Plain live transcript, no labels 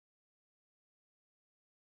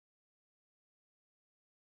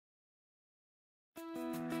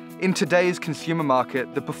In today's consumer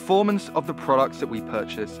market, the performance of the products that we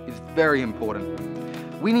purchase is very important.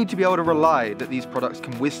 We need to be able to rely that these products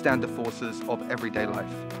can withstand the forces of everyday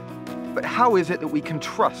life. But how is it that we can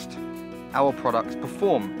trust our products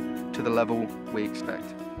perform to the level we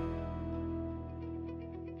expect?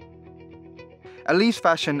 Elise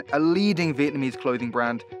Fashion, a leading Vietnamese clothing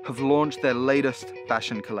brand, have launched their latest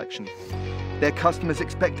fashion collection. Their customers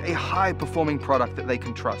expect a high-performing product that they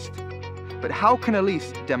can trust. But how can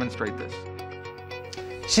Elise demonstrate this?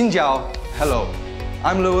 Xin chào, hello.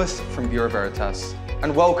 I'm Lewis from Bureau Veritas,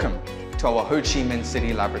 and welcome to our Ho Chi Minh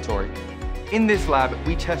City laboratory. In this lab,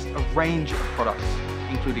 we test a range of products,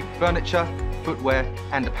 including furniture, footwear,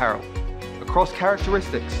 and apparel, across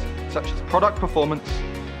characteristics such as product performance,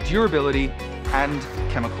 durability, and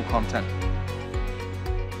chemical content.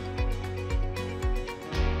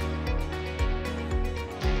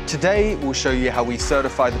 Today, we'll show you how we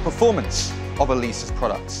certify the performance of Elise's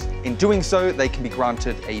products. In doing so, they can be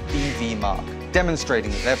granted a BV mark,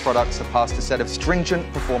 demonstrating that their products have passed a set of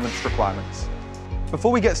stringent performance requirements.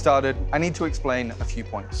 Before we get started, I need to explain a few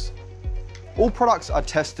points. All products are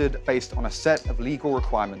tested based on a set of legal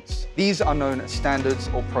requirements. These are known as standards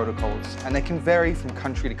or protocols, and they can vary from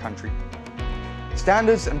country to country.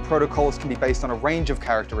 Standards and protocols can be based on a range of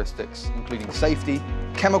characteristics, including safety,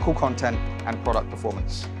 chemical content, and product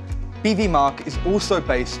performance. BV mark is also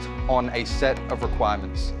based on a set of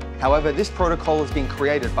requirements. However, this protocol has been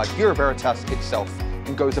created by Bureau Veritas itself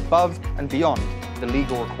and goes above and beyond the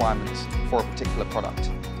legal requirements for a particular product.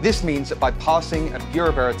 This means that by passing a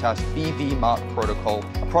Bureau Veritas BV mark protocol,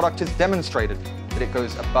 a product has demonstrated that it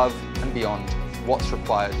goes above and beyond what's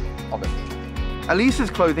required of it. Elise's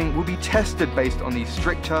clothing will be tested based on these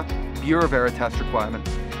stricter Bureau Veritas requirements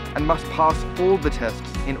and must pass all the tests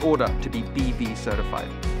in order to be BV certified.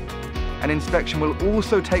 An inspection will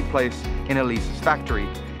also take place in Elise's factory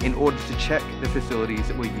in order to check the facilities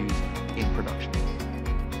that were used in production.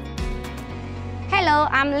 Hello,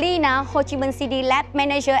 I'm Lina, Ho Chi Minh City Lab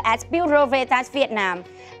Manager at Bureau Veritas Vietnam.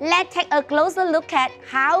 Let's take a closer look at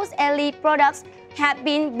how Elise products have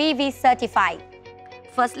been BV certified.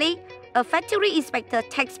 Firstly, a factory inspector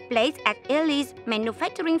takes place at Elise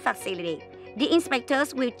manufacturing facility. The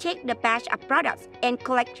inspectors will check the batch of products and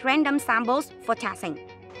collect random samples for testing.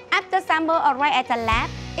 After sample arrive at the lab,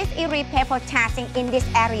 it's prepared for testing in this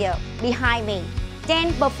area behind me.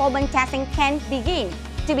 Then performance testing can begin.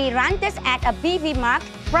 To be granted at a BV mark,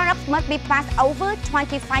 products must be passed over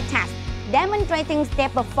 25 tests, demonstrating their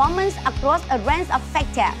performance across a range of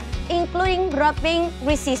factors, including rubbing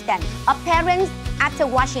resistance, appearance after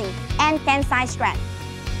washing, and tensile strength.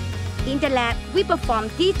 In the lab, we perform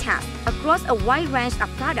these tests across a wide range of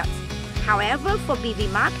products. However, for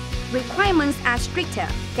BV mark, requirements are stricter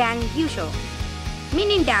than usual,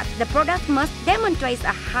 meaning that the product must demonstrate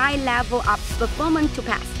a high level of performance to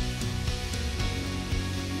pass.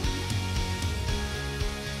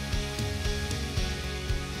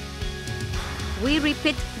 We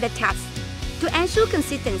repeat the test to ensure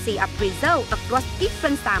consistency of results across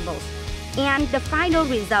different samples, and the final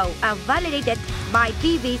results are validated by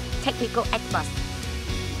BV technical experts.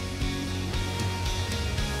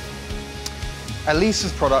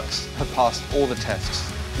 Elise's products have passed all the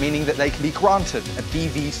tests, meaning that they can be granted a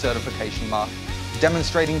BV certification mark,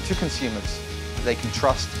 demonstrating to consumers that they can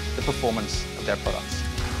trust the performance of their products.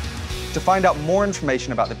 To find out more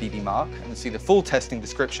information about the BV mark and see the full testing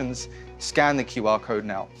descriptions, scan the QR code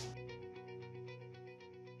now.